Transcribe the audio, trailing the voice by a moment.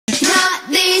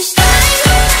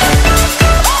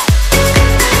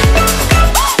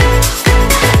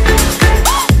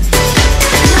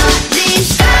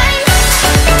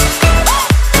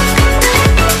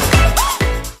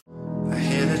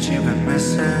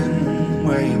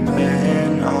where you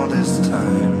been all this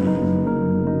time.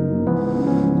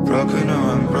 Broken or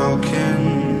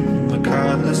unbroken,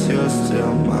 regardless you're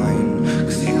still mine.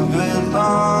 'Cause you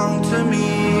belong to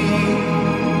me.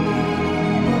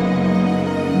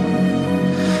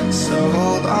 So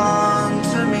hold on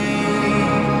to me.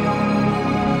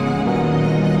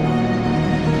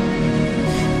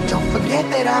 Don't forget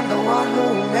that I'm the one who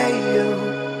made you,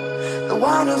 the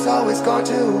one who's always going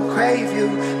to crave you,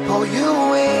 pull you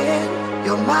in,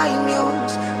 you're my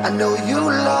muse. I know you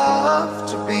love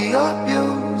to be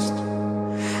abused.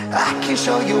 I can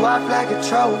show you off like a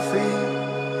trophy,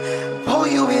 pull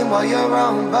you in while you're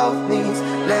on both knees.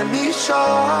 Let me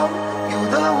show you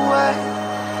the way,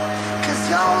 'cause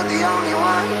you're the only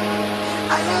one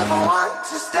I ever want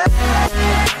to stay.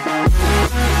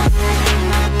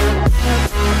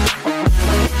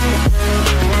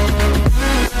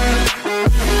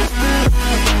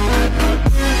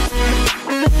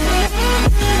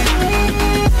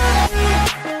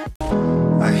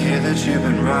 I hear that you've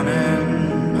been running,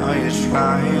 are you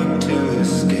trying to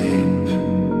escape?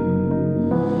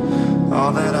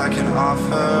 All that I can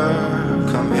offer,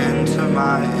 come into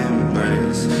my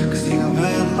embrace, 'cause you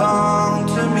belong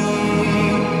to me.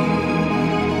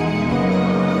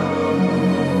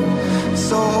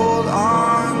 So hold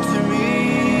on to me.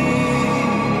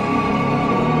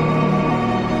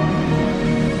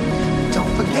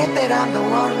 Don't forget that I'm the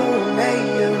one who made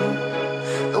you,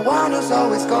 the one who's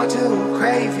always going to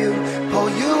crave you, pull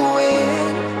you in,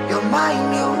 you're my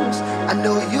muse. I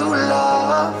know you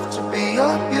love to be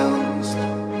abused.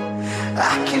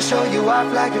 I can show you off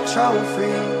like a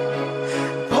trophy,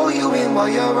 pull you in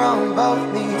while you're on both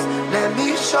knees. Let me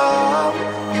show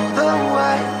you the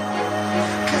way,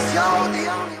 'cause you're the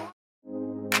only one.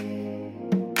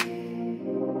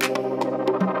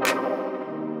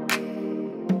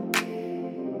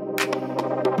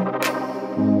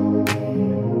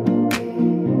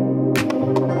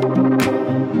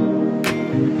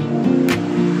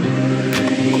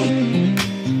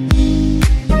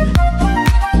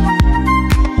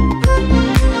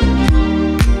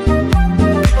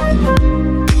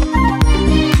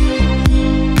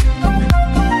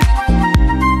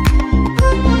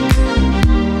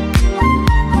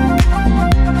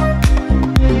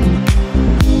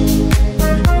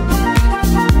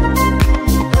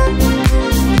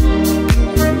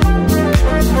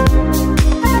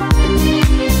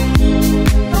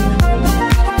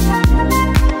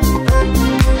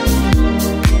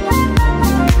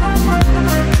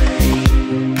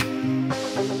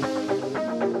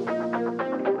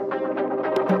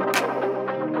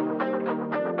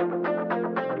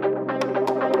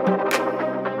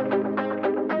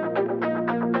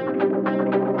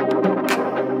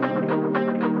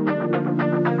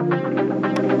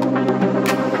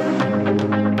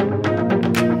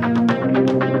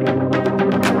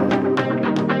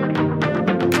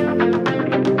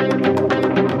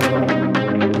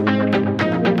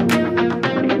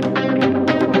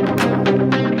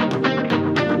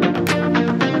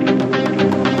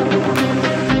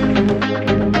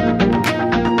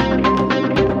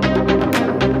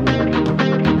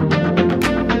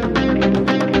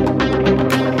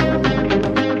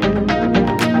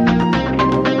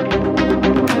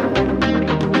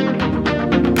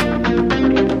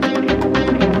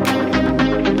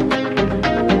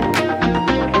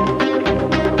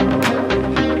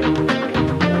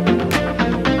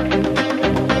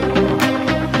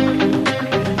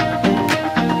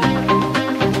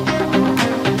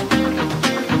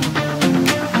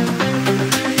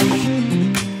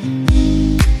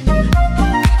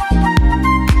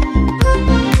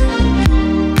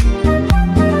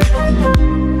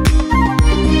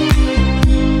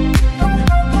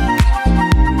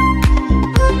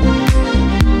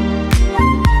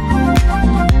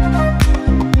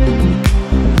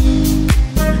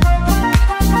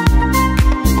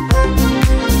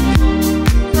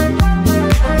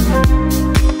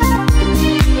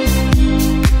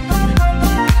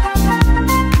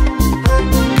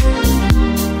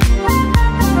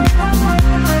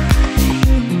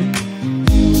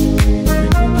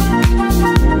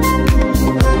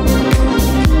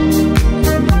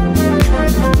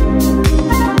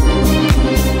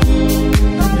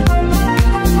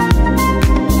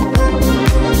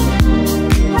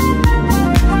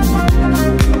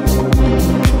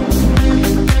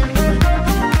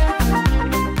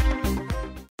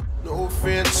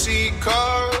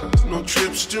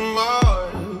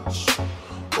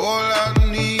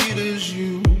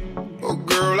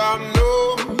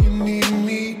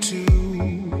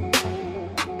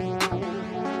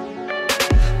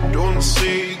 Don't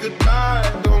say goodbye,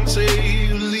 don't say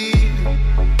you leave.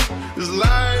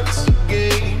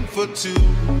 for two.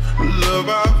 The love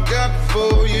I've got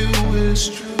for you is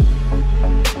true.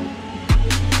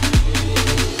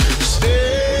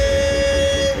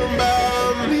 Stay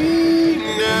by me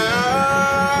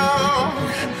now.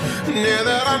 Now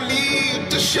that I need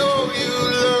to show you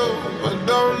love, I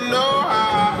don't know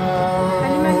how.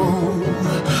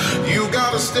 You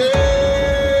gotta stay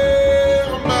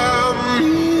by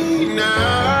me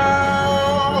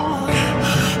now.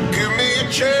 Give me a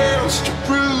chance to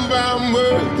prove I'm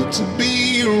worth it to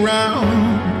be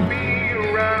around.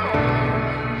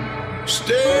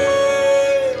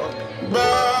 Stay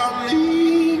by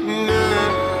me now.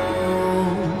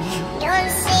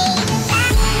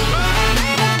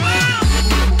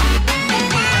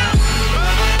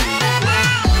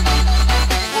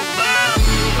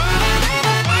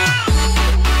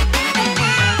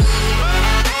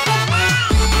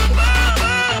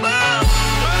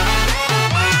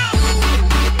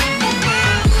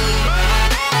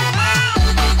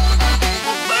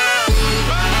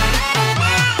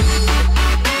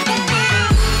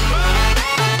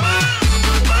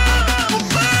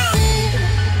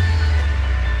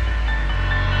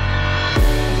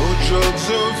 Drugs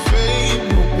of fame,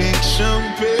 no big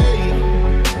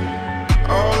champagne.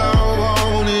 All I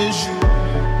want is you.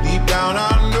 Deep down I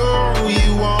know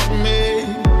you want me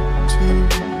to.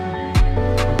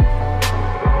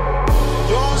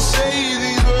 Don't say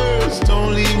these words,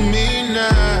 don't leave me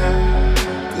now.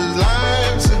 'Cause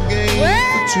life's a game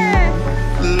for two.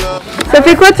 Love. Ça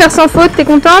fait quoi de faire sans faute? T'es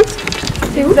contente?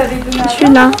 C'est où? Je suis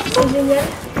là. C'est génial.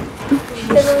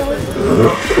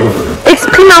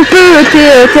 Exprime un peu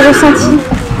tes ressentis.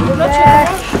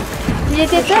 Il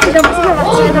était tard, j'ai l'impression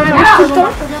d'avoir tiré dans la bouche tout le temps. De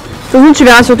toute façon, tu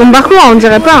verras sur ton parcours, on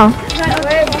dirait pas. Hein.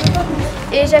 Ouais.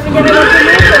 Et j'avais les rêves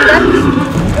comme d'hab.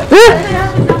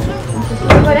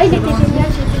 Voilà, il était génial,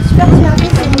 j'étais super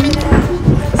surprise.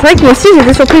 C'est vrai que moi aussi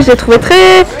j'étais surprise, je l'ai trouvé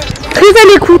très à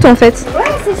l'écoute en fait.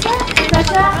 Ouais, c'est ça.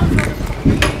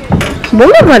 Bon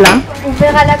ben voilà. On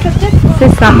verra la peut-être.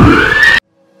 C'est ça.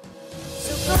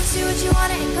 See what you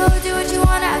want and go do what you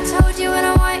want. I told you what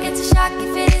I want. It's a shock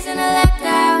if it isn't a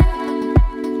letdown.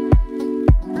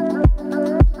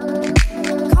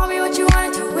 Call me what you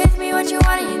want, do with me what you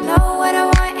want. You know what I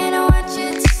want and I want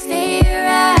you to stay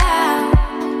around.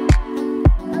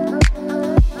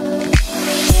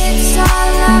 It's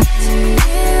all up to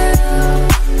you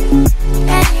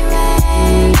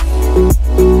anyway.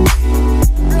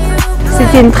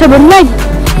 C'était une très bonne blague.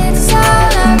 It's all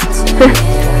up to you.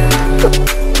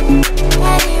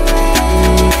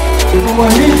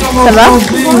 Ça va? Au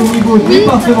niveau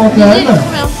départemental,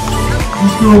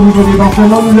 puisque au niveau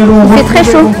départemental, nous allons c'est très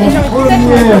chaud.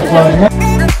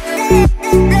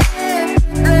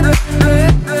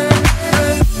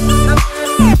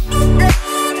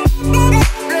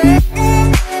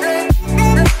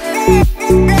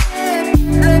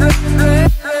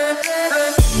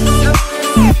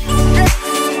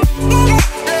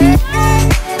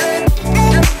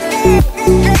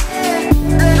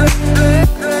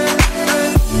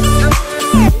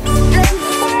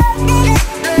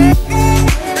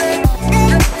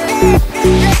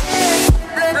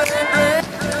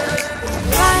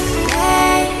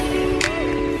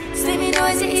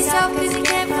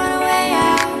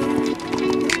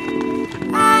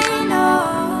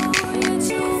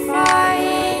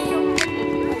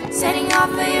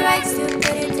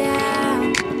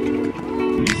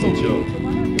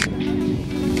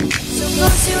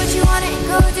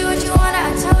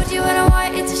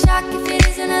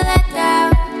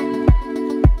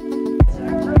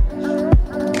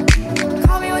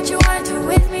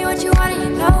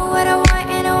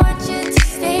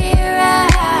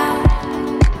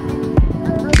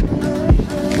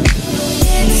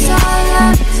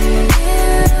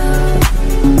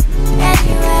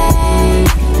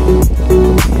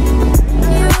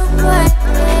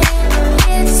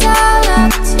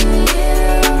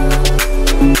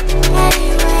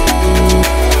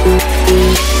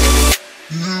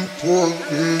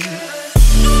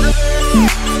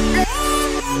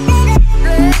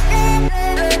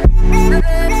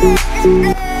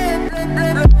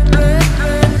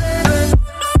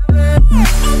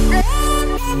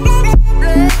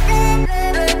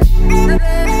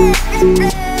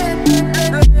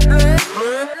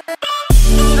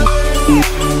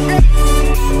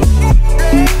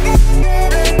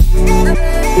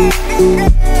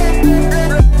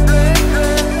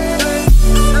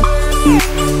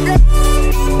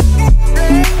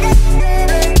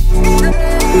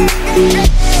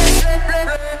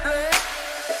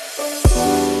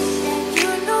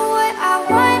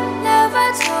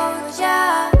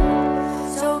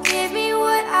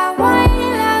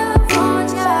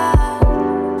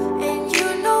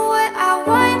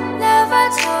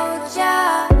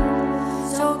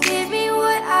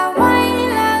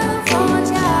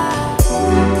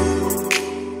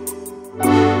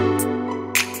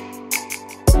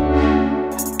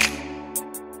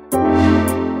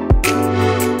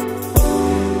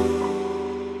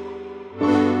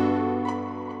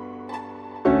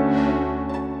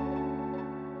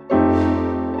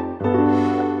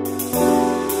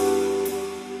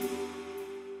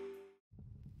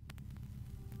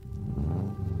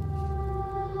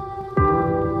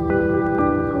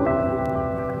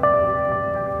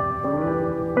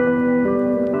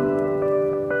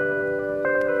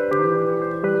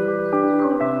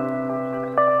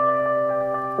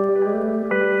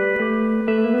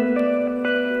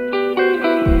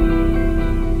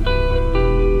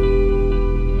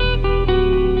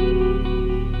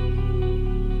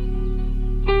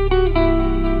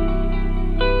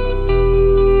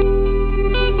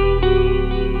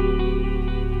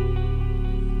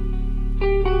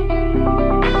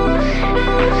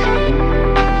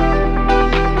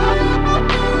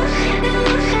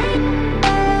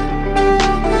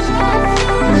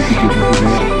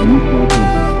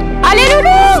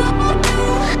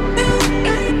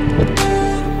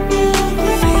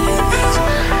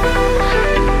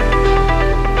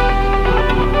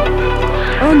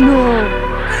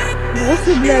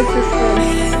 ces blagues ce soir.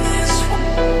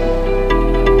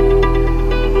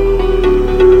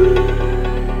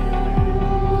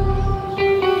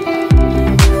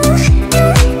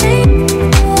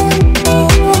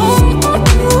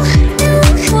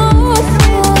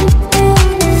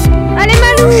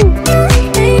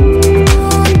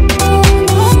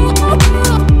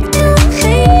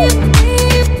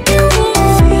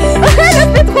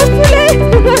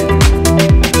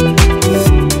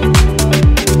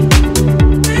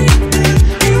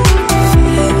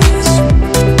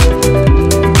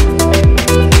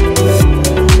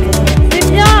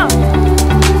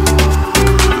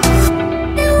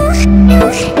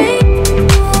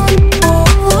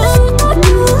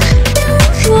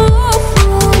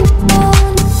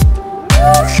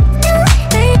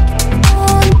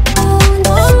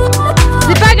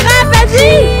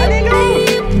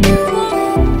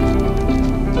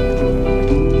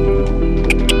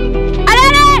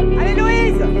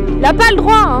 T'as pas le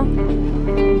droit, hein.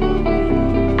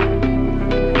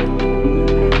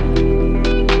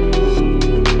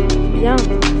 Bien.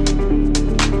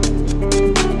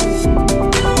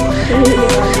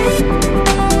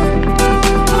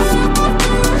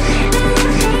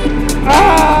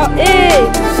 Ah, hey.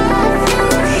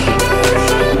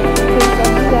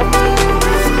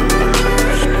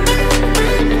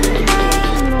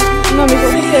 Non mais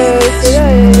surtout que Estella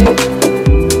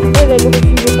elle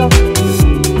refusait pas.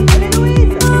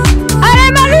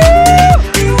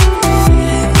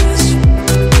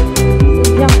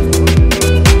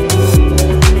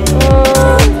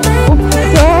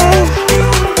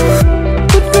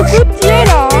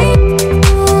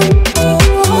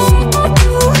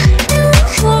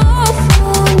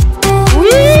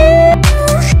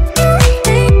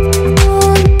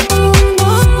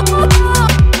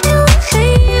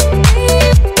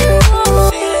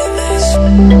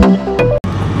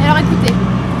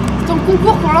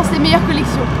 Concours pour lancer les meilleures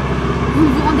collections. Vous ne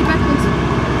vous rendez pas compte.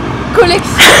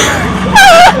 Collection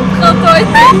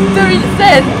printemps-été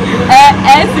 2016.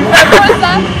 C'est pas beau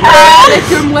ça. Avec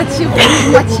moitié rouge,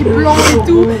 moitié blanc et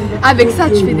tout. Avec ça,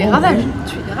 tu fais des ravages.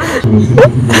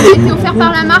 J'ai été offert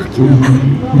par la marque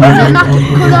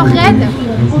Color Red.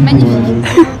 Magnifique.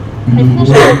 Mais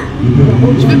franchement,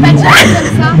 je veux pas dire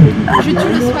comme ça. Je tue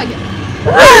le swag.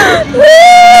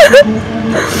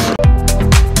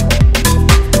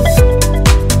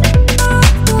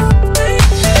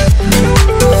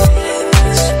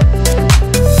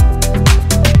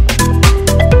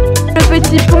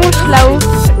 Petit ponche là-haut.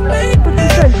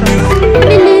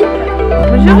 Lily.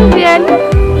 Bonjour Uriel.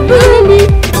 Bonjour Lily.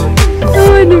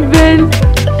 Oh, elle est belle.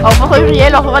 Au revoir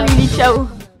Uriel, au revoir Lily, ciao.